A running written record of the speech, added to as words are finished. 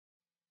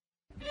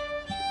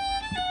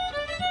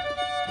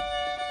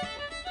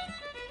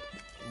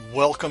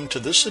Welcome to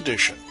this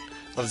edition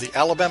of the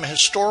Alabama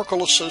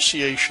Historical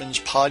Association's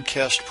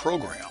podcast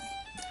program.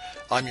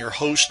 I'm your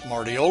host,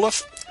 Marty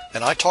Olaf,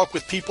 and I talk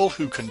with people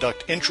who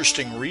conduct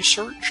interesting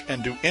research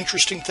and do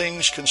interesting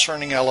things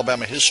concerning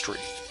Alabama history.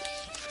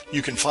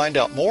 You can find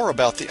out more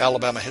about the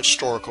Alabama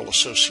Historical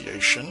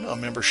Association, a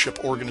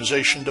membership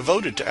organization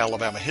devoted to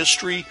Alabama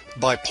history,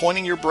 by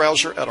pointing your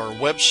browser at our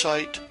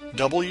website,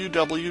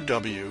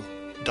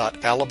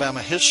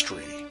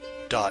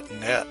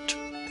 www.alabamahistory.net.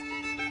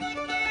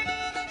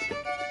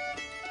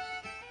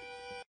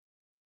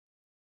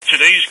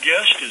 Today's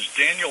guest is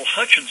Daniel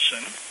Hutchinson,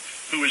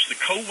 who is the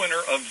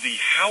co-winner of the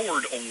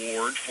Howard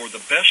Award for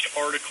the best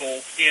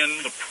article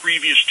in the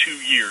previous 2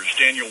 years.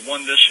 Daniel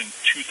won this in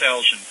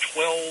 2012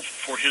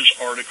 for his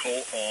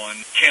article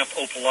on Camp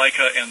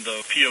Opelika and the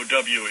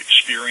POW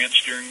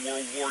experience during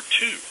World War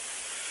II.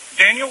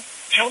 Daniel,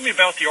 tell me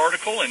about the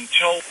article and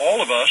tell all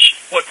of us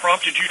what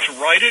prompted you to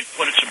write it,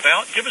 what it's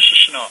about. Give us a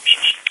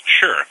synopsis.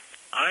 Sure.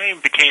 I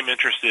became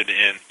interested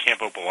in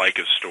Camp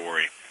Opelika's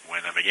story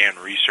when I began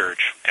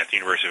research at the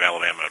University of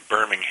Alabama at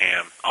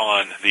Birmingham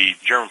on the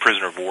German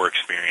prisoner of war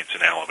experience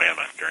in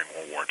Alabama during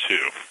World War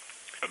II.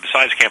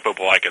 Besides Camp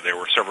Opelika, there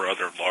were several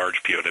other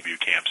large POW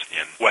camps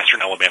in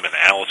western Alabama in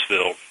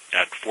Aliceville,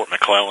 at Fort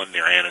McClellan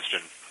near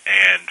Anniston,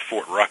 and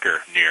Fort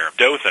Rucker near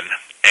Dothan,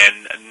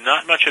 and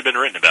not much had been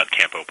written about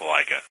Camp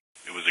Opelika.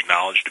 It was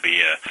acknowledged to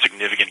be a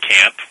significant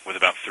camp with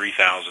about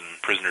 3,000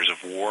 prisoners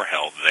of war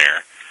held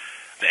there.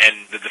 And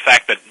the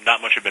fact that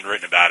not much had been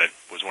written about it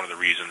was one of the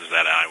reasons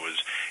that I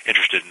was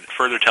interested in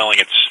further telling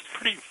its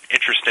pretty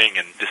interesting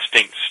and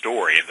distinct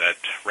story that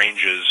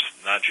ranges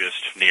not just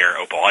near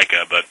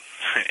Opelika, but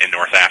in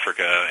North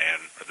Africa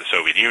and the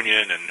Soviet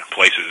Union and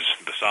places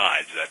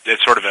besides. That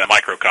it's sort of a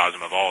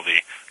microcosm of all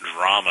the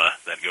drama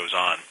that goes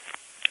on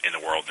in the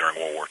world during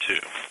World War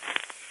II.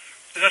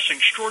 That's an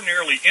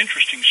extraordinarily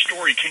interesting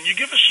story. Can you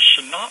give us a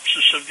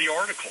synopsis of the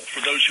article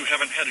for those who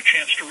haven't had a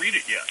chance to read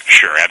it yet?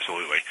 Sure,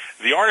 absolutely.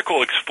 The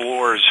article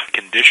explores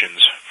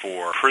conditions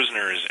for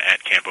prisoners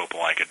at Camp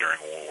Opelika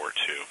during World War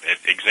II. It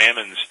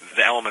examines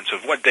the elements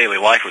of what daily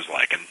life was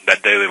like, and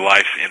that daily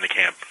life in the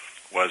camp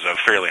was of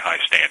fairly high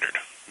standard.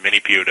 Many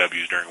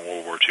POWs during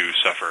World War II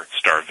suffer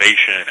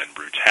starvation and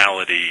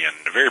brutality and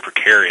a very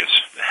precarious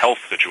health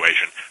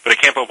situation, but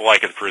at Camp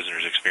Opelika the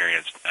prisoners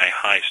experienced a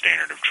high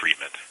standard of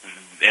treatment.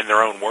 In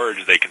their own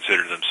words, they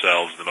considered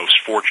themselves the most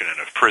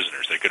fortunate of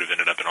prisoners. They could have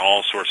ended up in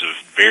all sorts of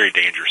very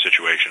dangerous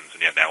situations,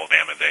 and yet in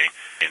Alabama they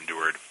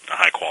endured a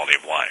high quality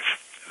of life.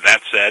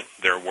 That said,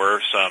 there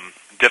were some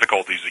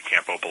difficulties at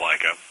Camp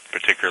Opelika,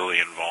 particularly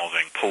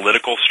involving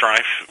political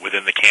strife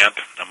within the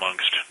camp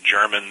amongst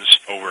Germans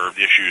over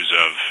issues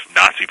of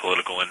Nazi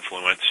political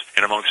influence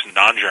and amongst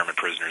non-German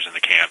prisoners in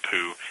the camp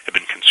who had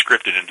been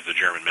conscripted into the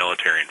German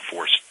military and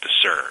forced to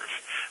serve.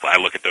 I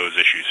look at those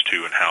issues,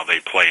 too, and how they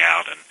play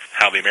out and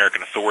how the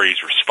American authorities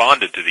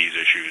responded to these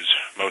issues,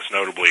 most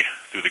notably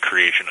through the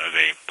creation of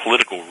a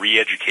political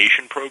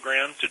re-education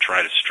program to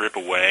try to strip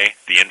away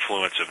the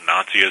influence of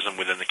Nazism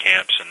within the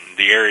camps and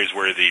the areas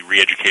where the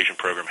re-education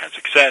program had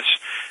success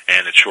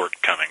and its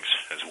shortcomings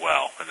as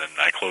well. And then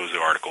I close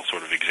the article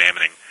sort of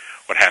examining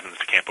what happens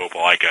to Camp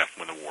Opelika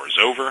when the war is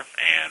over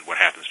and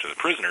what happens to the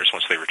prisoners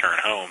once they return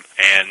home,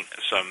 and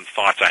some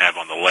thoughts I have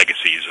on the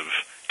legacies of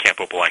Camp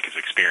Opelika's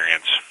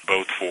experience,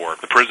 both for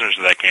the prisoners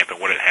of that camp and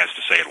what it has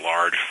to say at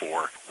large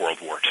for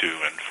World War II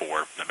and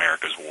for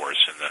America's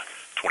wars in the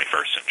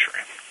 21st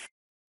century.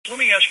 Let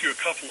me ask you a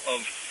couple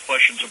of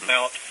questions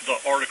about the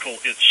article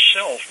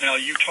itself. Now,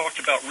 you talked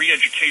about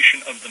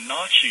re-education of the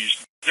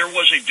Nazis. There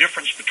was a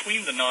difference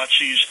between the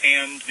Nazis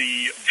and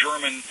the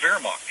German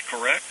Wehrmacht,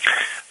 correct?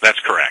 That's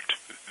correct.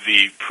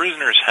 The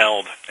prisoners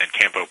held at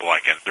Camp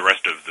Opelika and the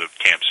rest of the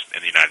camps in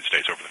the United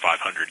States, over the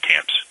 500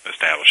 camps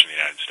established in the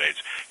United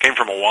States, came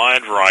from a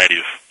wide variety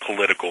of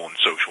political and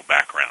social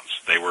backgrounds.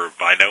 They were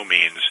by no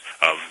means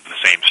of the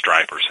same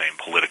stripe or same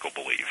political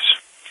beliefs.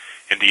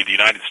 Indeed, the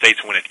United States,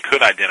 when it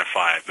could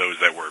identify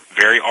those that were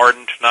very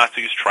ardent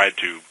Nazis,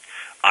 tried to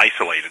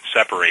isolate and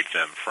separate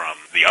them from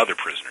the other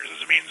prisoners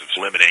as a means of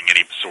limiting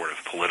any sort of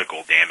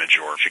political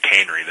damage or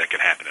chicanery that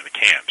could happen in the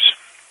camps.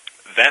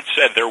 That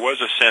said, there was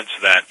a sense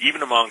that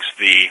even amongst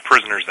the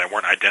prisoners that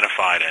weren't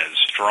identified as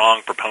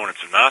strong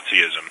proponents of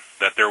Nazism,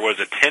 that there was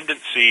a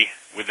tendency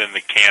within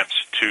the camps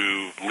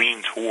to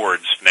lean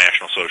towards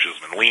National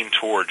Socialism and lean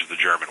towards the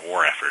German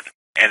war effort.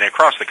 And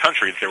across the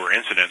country, there were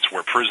incidents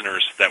where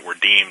prisoners that were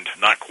deemed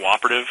not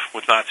cooperative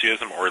with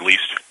Nazism, or at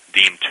least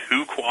deemed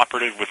too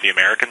cooperative with the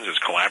Americans as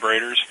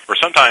collaborators, were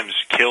sometimes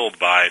killed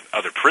by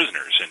other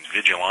prisoners in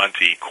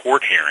vigilante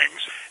court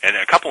hearings. And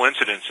a couple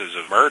incidences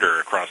of murder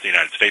across the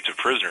United States of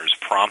prisoners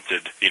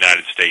prompted the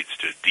United States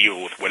to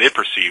deal with what it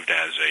perceived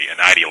as an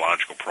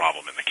ideological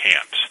problem in the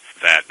camps,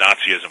 that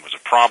Nazism was a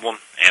problem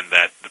and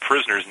that the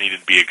prisoners needed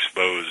to be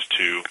exposed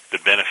to the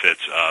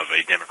benefits of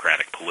a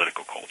democratic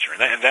political culture.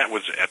 And that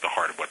was at the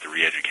heart of what the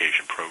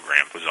re-education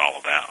program was all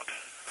about.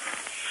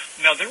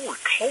 Now, there were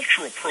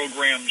cultural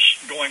programs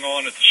going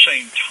on at the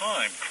same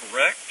time,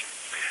 correct?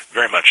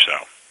 Very much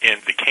so. In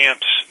the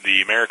camps,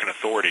 the American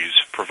authorities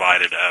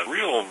provided a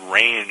real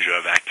range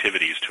of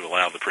activities to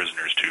allow the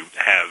prisoners to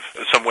have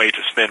some way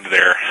to spend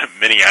their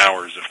many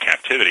hours of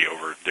captivity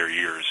over their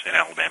years in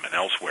Alabama and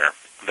elsewhere.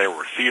 There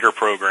were theater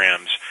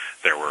programs,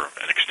 there were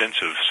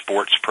extensive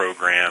sports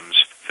programs,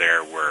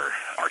 there were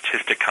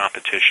artistic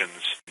competitions,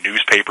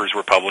 newspapers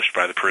were published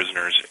by the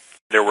prisoners.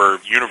 There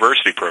were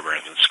university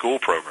programs and school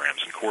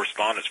programs and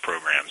correspondence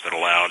programs that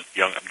allowed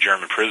young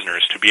German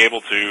prisoners to be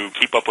able to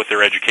keep up with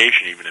their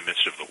education even in the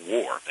midst of the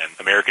war. And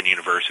American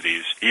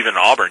universities, even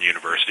Auburn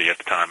University at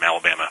the time,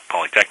 Alabama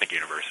Polytechnic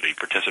University,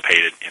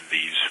 participated in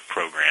these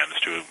programs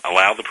to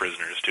allow the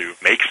prisoners to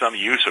make some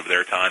use of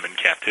their time in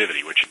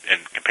captivity, which in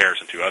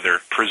comparison to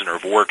other prisoner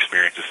of war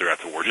experiences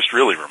throughout the war, just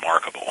really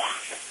remarkable.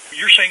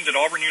 You're saying that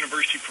Auburn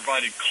University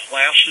provided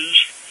classes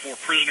for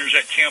prisoners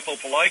at Camp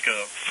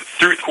Opelika?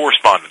 Through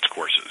correspondence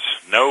courses.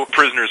 No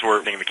prisoners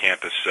were in the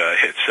campus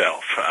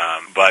itself,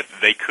 but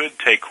they could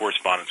take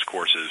correspondence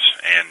courses,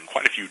 and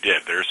quite a few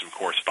did. There's some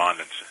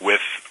correspondence with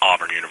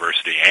Auburn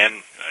University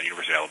and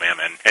University of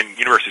Alabama and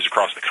universities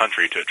across the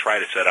country to try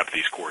to set up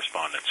these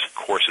correspondence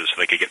courses so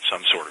they could get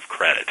some sort of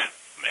credit.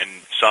 And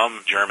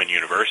some German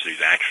universities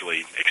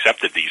actually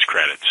accepted these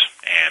credits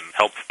and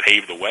helped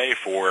pave the way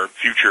for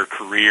future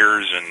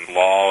careers in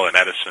law and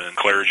medicine,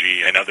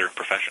 clergy, and other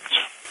professions.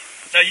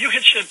 Now, you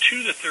had said,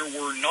 too, that there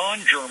were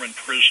non-German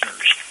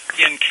prisoners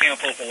in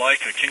Camp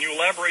Opelika. Can you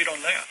elaborate on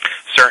that?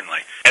 Certainly.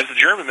 As the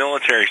German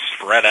military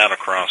spread out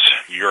across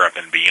Europe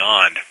and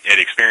beyond, it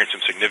experienced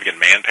some significant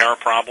manpower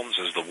problems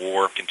as the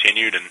war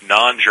continued, and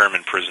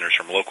non-German prisoners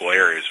from local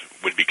areas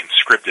would be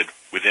conscripted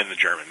within the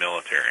German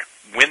military.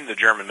 When the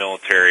German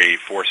military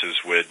forces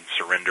would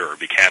surrender or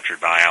be captured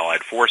by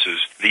Allied forces,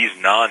 these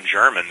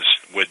non-Germans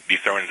would be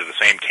thrown into the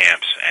same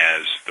camps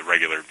as the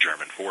regular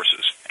German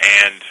forces.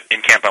 And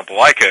in Camp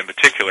Opelika in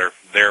particular,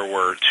 there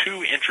were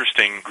two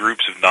interesting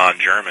groups of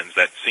non-Germans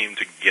that seemed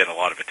to get a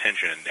lot of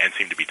attention and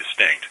seemed to be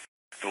distinct.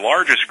 The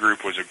largest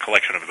group was a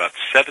collection of about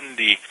 70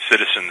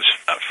 citizens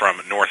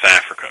from North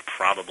Africa,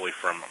 probably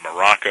from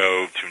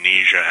Morocco,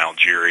 Tunisia,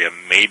 Algeria,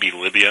 maybe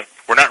Libya.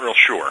 We're not real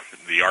sure.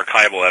 The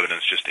archival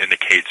evidence just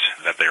indicates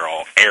that they're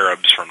all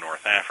Arabs from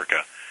North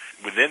Africa.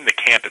 Within the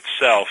camp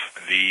itself,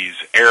 these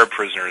Arab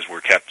prisoners were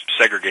kept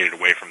segregated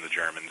away from the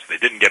Germans. They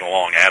didn't get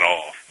along at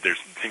all. There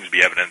seems to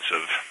be evidence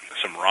of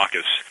some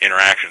raucous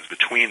interactions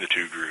between the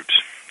two groups,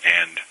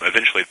 and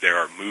eventually they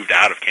are moved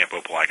out of Camp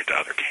Opelika to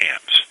other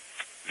camps.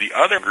 The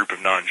other group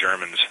of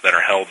non-Germans that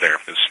are held there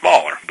is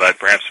smaller, but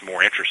perhaps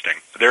more interesting.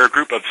 They're a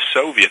group of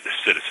Soviet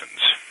citizens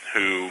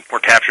who were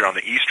captured on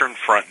the Eastern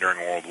Front during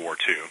World War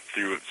II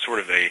through sort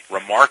of a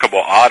remarkable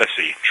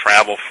odyssey,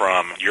 travel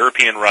from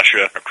European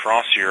Russia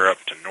across Europe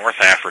to North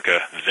Africa,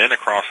 then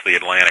across the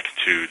Atlantic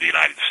to the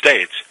United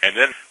States, and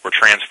then were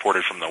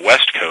transported from the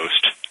West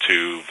Coast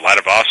to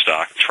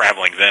Vladivostok,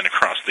 traveling then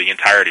across the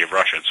entirety of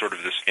Russia. It's sort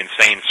of this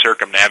insane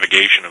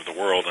circumnavigation of the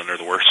world under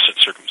the worst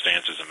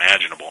circumstances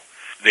imaginable.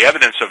 The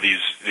evidence of the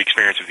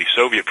experience of these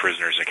Soviet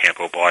prisoners in Camp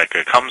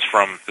Opelika comes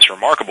from this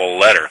remarkable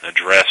letter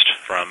addressed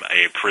from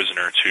a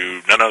prisoner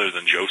to none other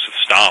than Joseph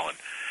Stalin.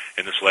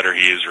 In this letter,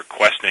 he is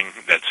requesting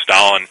that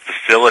Stalin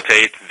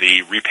facilitate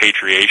the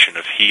repatriation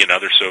of he and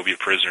other Soviet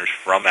prisoners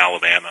from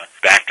Alabama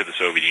back to the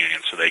Soviet Union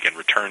so they can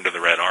return to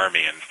the Red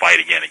Army and fight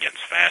again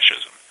against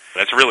fascism.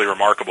 That's a really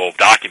remarkable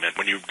document.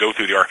 When you go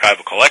through the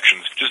archival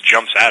collections, it just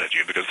jumps out at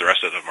you because the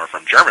rest of them are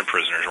from German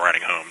prisoners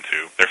writing home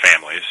to their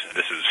families.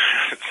 This is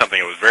something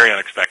that was very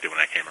unexpected when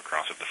I came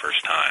across it the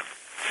first time.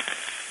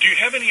 Do you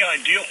have any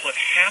idea what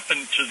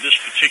happened to this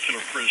particular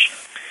prisoner?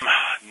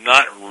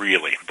 Not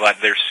really,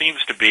 but there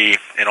seems to be,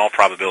 in all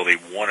probability,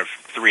 one of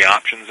three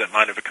options that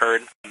might have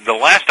occurred. The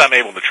last I'm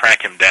able to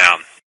track him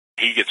down,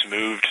 he gets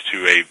moved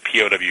to a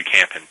POW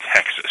camp in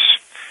Texas.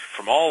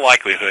 From all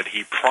likelihood,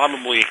 he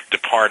probably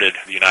departed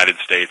the United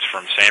States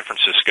from San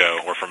Francisco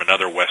or from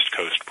another West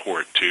Coast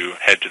port to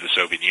head to the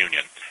Soviet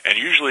Union. And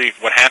usually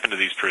what happened to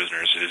these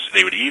prisoners is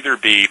they would either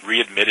be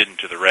readmitted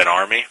into the Red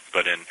Army,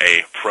 but in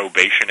a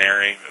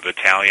probationary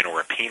battalion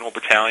or a penal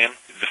battalion.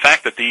 The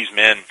fact that these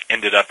men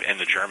ended up in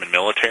the German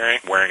military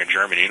wearing a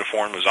German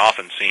uniform was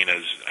often seen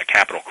as a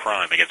capital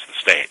crime against the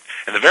state.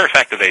 And the very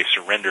fact that they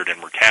surrendered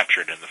and were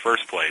captured in the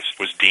first place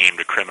was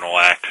deemed a criminal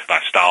act by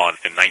Stalin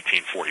in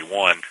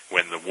 1941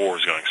 when the war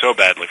was going so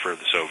badly for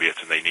the Soviets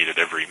and they needed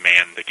every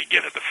man they could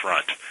get at the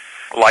front.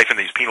 Life in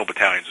these penal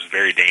battalions is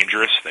very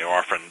dangerous. They are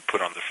often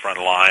put on the front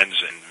lines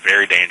in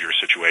very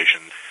dangerous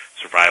situations.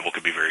 Survival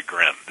could be very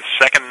grim. The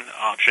second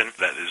option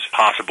that is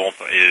possible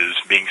is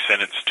being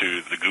sentenced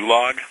to the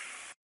Gulag,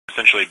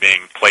 essentially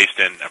being placed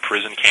in a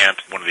prison camp,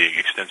 one of the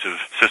extensive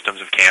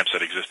systems of camps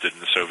that existed in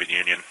the Soviet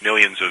Union.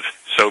 Millions of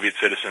Soviet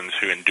citizens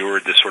who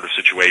endured this sort of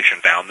situation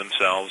found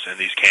themselves in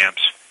these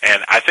camps.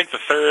 And I think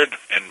the third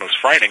and most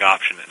frightening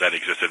option that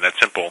existed, that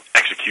simple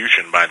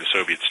execution by the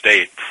Soviet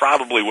state,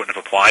 probably wouldn't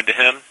have applied to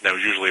him. That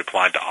was usually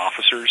applied to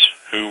officers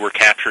who were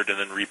captured and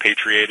then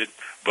repatriated.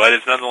 But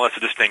it's nonetheless a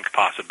distinct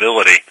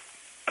possibility.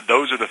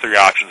 Those are the three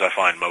options I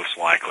find most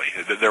likely.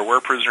 There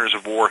were prisoners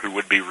of war who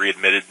would be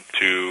readmitted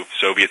to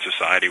Soviet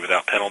society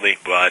without penalty,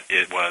 but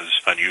it was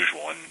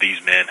unusual. And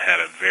these men had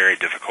a very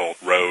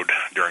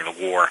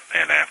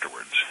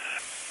afterwards.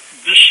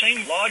 This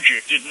same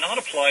logic did not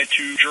apply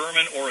to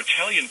German or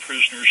Italian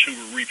prisoners who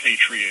were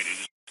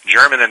repatriated.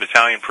 German and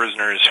Italian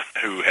prisoners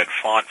who had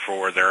fought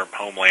for their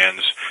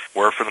homelands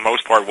were, for the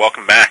most part,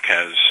 welcomed back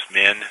as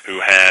men who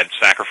had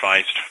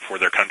sacrificed for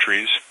their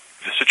countries.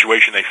 The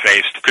situation they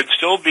faced could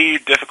still be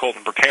difficult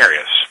and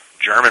precarious.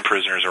 German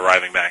prisoners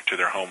arriving back to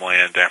their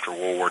homeland after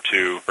World War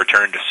II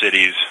returned to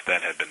cities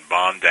that had been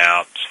bombed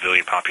out,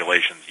 civilian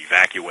populations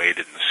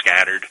evacuated and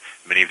scattered.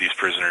 Many of these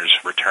prisoners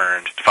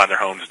returned to find their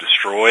homes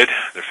destroyed,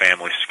 their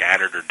families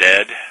scattered or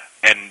dead.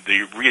 And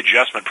the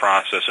readjustment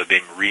process of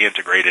being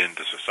reintegrated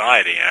into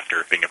society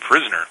after being a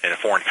prisoner in a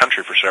foreign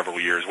country for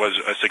several years was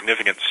a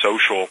significant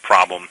social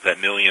problem that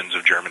millions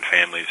of German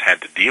families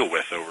had to deal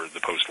with over the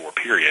post-war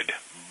period.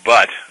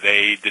 But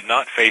they did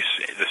not face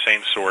the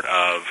same sort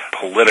of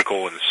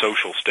political and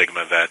social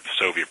stigma that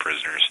Soviet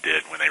prisoners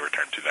did when they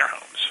returned to their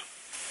homes.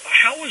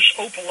 How is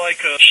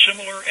Opelika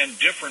similar and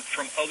different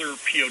from other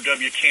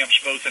POW camps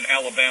both in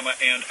Alabama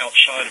and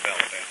outside of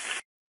Alabama?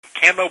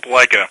 Camp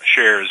Opelika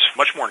shares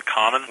much more in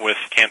common with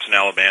camps in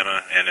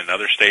Alabama and in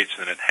other states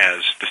than it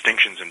has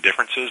distinctions and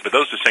differences, but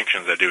those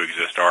distinctions that do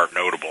exist are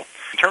notable.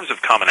 In terms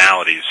of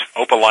commonalities,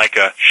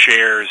 Opelika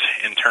shares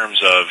in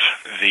terms of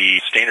the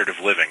standard of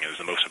living is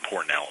the most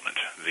important element.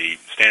 The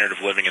standard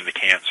of living in the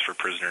camps for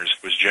prisoners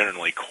was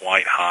generally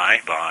quite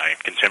high by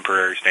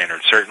contemporary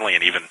standards, certainly,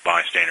 and even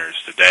by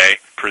standards today.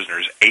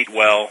 Prisoners ate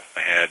well.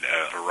 They had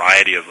a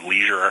variety of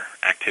leisure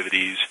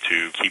activities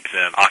to keep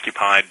them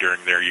occupied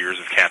during their years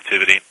of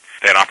captivity.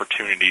 They had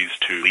opportunities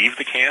to leave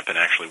the camp and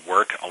actually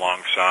work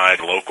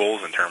alongside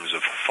locals in terms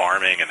of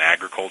farming and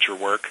agriculture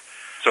work.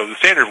 So the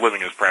standard of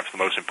living is perhaps the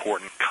most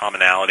important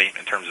commonality.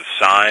 In terms of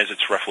size,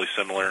 it's roughly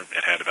similar.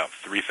 It had about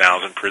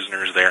 3,000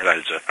 prisoners there. That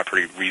is a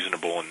pretty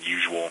reasonable and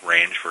usual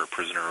range for a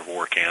prisoner of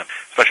war camp,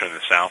 especially in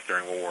the South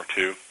during World War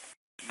II.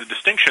 The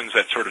distinctions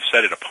that sort of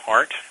set it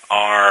apart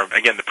are,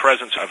 again, the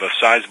presence of a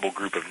sizable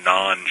group of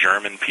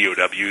non-German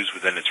POWs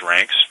within its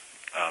ranks.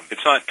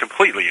 It's not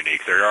completely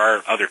unique. There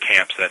are other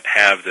camps that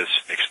have this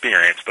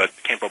experience, but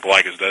Camp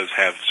Opelika does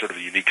have sort of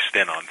a unique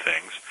spin on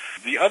things.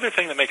 The other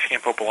thing that makes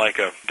Camp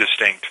Opelika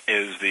distinct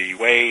is the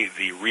way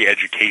the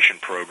re-education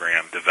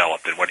program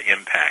developed and what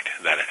impact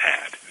that it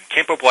had.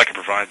 Camp Opelika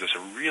provides us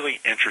a really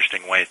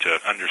interesting way to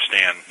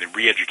understand the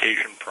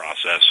re-education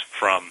process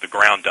from the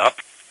ground up.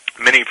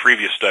 Many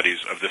previous studies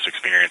of this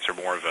experience are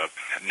more of a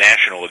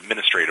national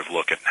administrative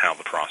look at how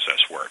the process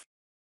worked.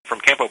 From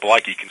Camp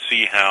Opelika, you can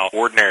see how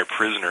ordinary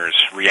prisoners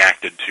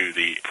reacted to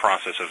the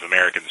process of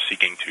Americans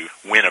seeking to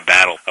win a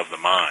battle of the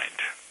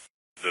mind.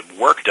 The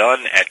work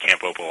done at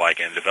Camp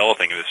Opelika in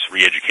developing this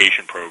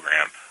re-education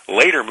program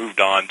later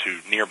moved on to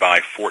nearby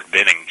Fort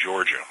Benning,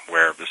 Georgia,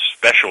 where the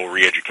special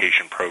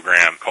re-education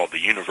program called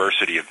the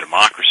University of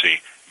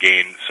Democracy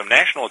gained some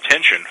national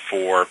attention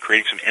for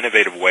creating some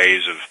innovative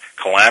ways of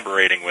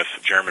collaborating with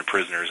German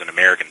prisoners and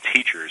American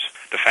teachers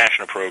to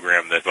fashion a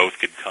program that both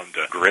could come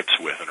to grips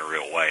with in a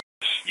real way.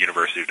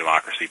 University of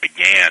Democracy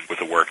began with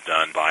the work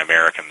done by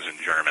Americans and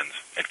Germans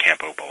at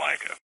Camp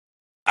Opelika.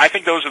 I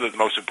think those are the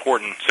most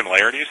important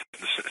similarities.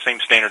 The same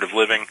standard of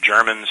living,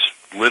 Germans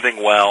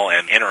living well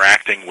and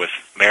interacting with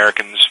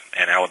Americans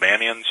and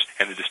Alabamians,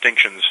 and the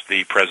distinctions,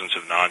 the presence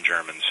of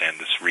non-Germans and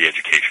this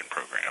re-education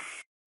program.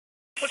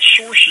 What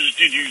sources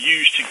did you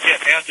use to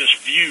get at this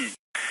view?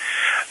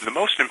 The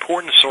most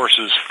important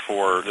sources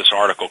for this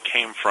article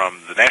came from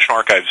the National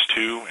Archives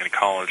 2 in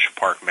College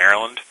Park,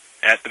 Maryland.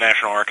 At the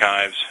National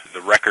Archives,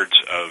 the records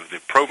of the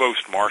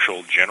Provost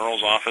Marshal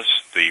General's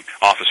Office, the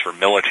Office for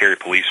Military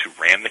Police who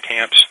ran the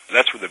camps.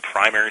 That's where the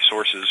primary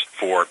sources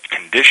for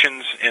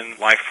conditions in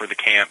life for the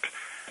camp.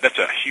 That's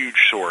a huge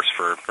source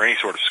for any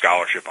sort of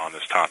scholarship on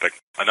this topic.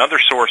 Another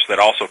source that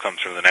also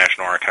comes from the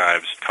National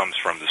Archives comes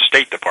from the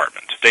State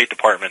Department. The State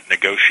Department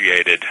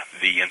negotiated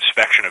the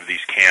inspection of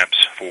these camps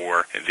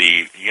for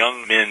the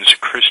Young Men's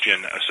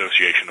Christian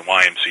Association, the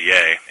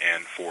YMCA,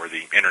 and for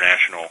the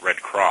International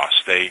Red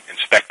Cross. They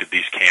inspected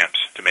these camps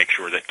to make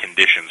sure that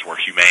conditions were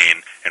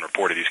humane and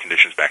reported these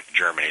conditions back to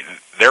Germany.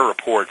 Their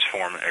reports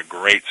form a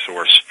great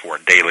source for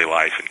daily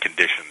life and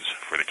conditions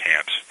for the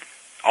camps.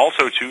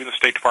 Also, too, in the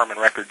State Department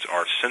records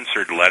are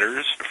censored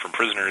letters from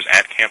prisoners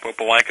at Camp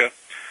Opelika,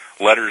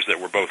 letters that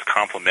were both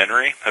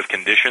complimentary of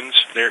conditions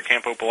there at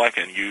Camp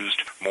Opelika and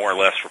used more or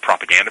less for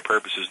propaganda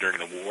purposes during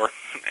the war,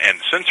 and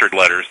censored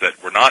letters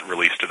that were not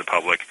released to the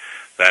public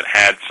that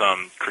had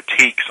some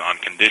critiques on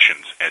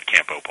conditions at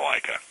Camp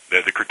Opelika.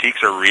 The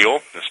critiques are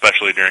real,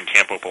 especially during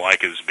Camp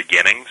Opelika's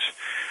beginnings,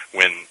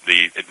 when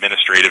the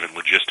administrative and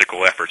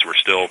logistical efforts were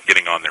still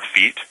getting on their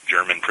feet.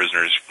 German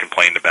prisoners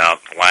complained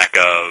about lack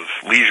of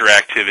leisure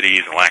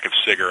activities and lack of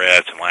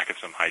cigarettes and lack of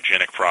some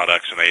hygienic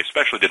products, and they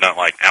especially did not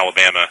like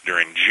Alabama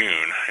during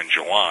June and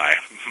July.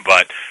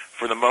 But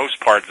for the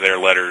most part, their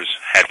letters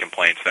had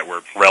complaints that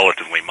were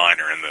relatively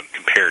minor in the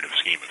comparative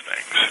scheme of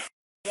things.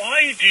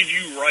 Why did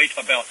you write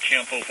about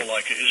Camp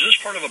Opelika? Is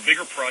this part of a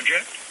bigger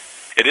project?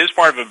 It is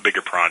part of a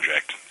bigger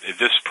project.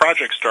 This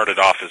project started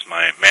off as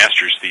my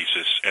master's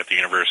thesis at the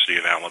University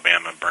of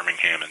Alabama,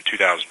 Birmingham in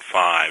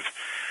 2005.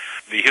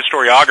 The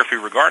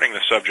historiography regarding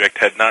the subject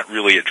had not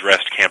really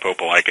addressed Camp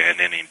Opelika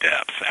in any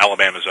depth.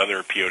 Alabama's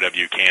other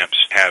POW camps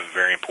have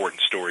very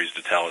important stories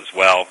to tell as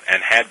well,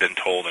 and had been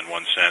told in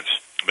one sense,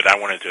 but I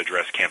wanted to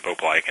address Camp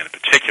Opelika in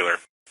particular.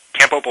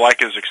 Camp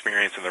Opelika's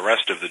experience and the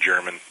rest of the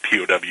German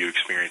POW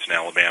experience in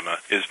Alabama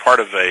is part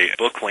of a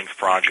book-length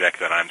project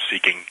that I'm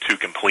seeking to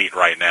complete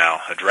right now,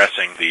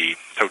 addressing the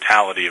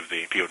totality of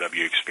the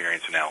POW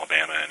experience in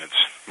Alabama and its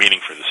meaning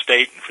for the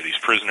state and for these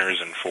prisoners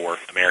and for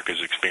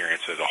America's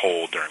experience as a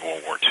whole during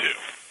World War II.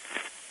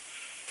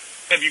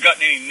 Have you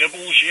gotten any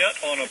nibbles yet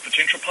on a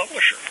potential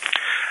publisher?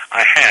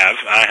 I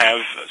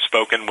have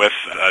spoken with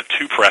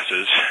two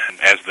presses,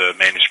 and as the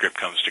manuscript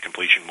comes to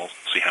completion, we'll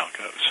see how it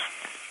goes.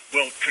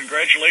 Well,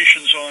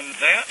 congratulations on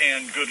that,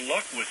 and good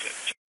luck with it.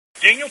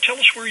 Daniel, tell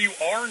us where you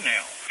are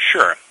now.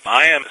 Sure.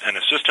 I am an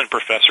assistant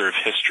professor of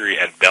history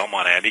at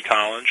Belmont Abbey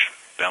College.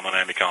 Belmont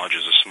Abbey College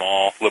is a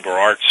small liberal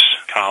arts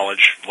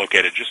college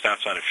located just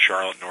outside of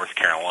Charlotte, North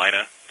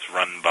Carolina. It's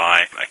run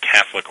by a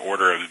Catholic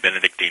order of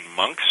Benedictine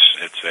monks.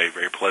 It's a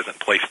very pleasant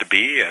place to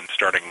be, and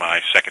starting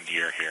my second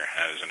year here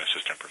as an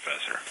assistant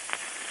professor.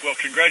 Well,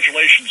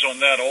 congratulations on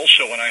that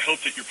also, and I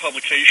hope that your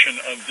publication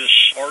of this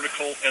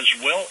article, as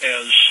well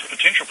as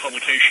potential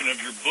publication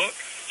of your book,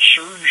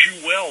 serves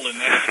you well in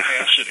that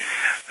capacity.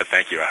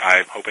 Thank you.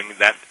 I'm hoping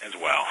that as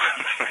well.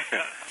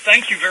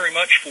 Thank you very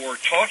much for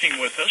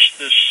talking with us.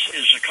 This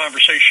is a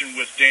conversation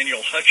with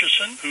Daniel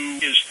Hutchison, who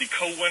is the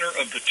co-winner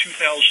of the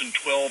 2012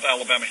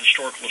 Alabama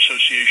Historical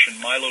Association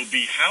Milo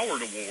B.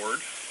 Howard Award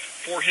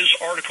for his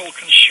article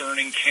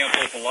concerning Camp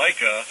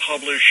Opelika,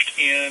 published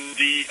in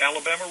the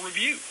Alabama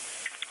Review.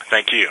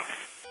 Thank you.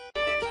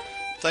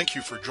 Thank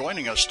you for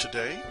joining us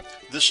today.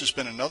 This has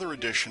been another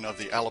edition of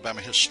the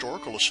Alabama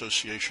Historical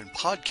Association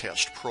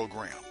podcast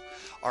program.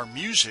 Our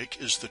music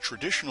is the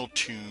traditional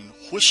tune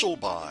Whistle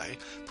By,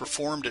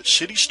 performed at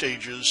City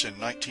Stages in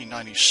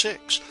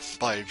 1996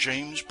 by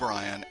James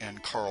Bryan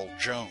and Carl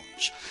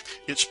Jones.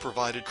 It's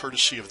provided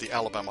courtesy of the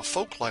Alabama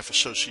Folklife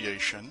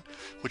Association,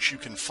 which you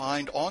can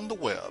find on the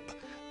web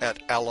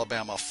at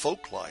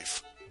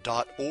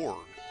alabamafolklife.org.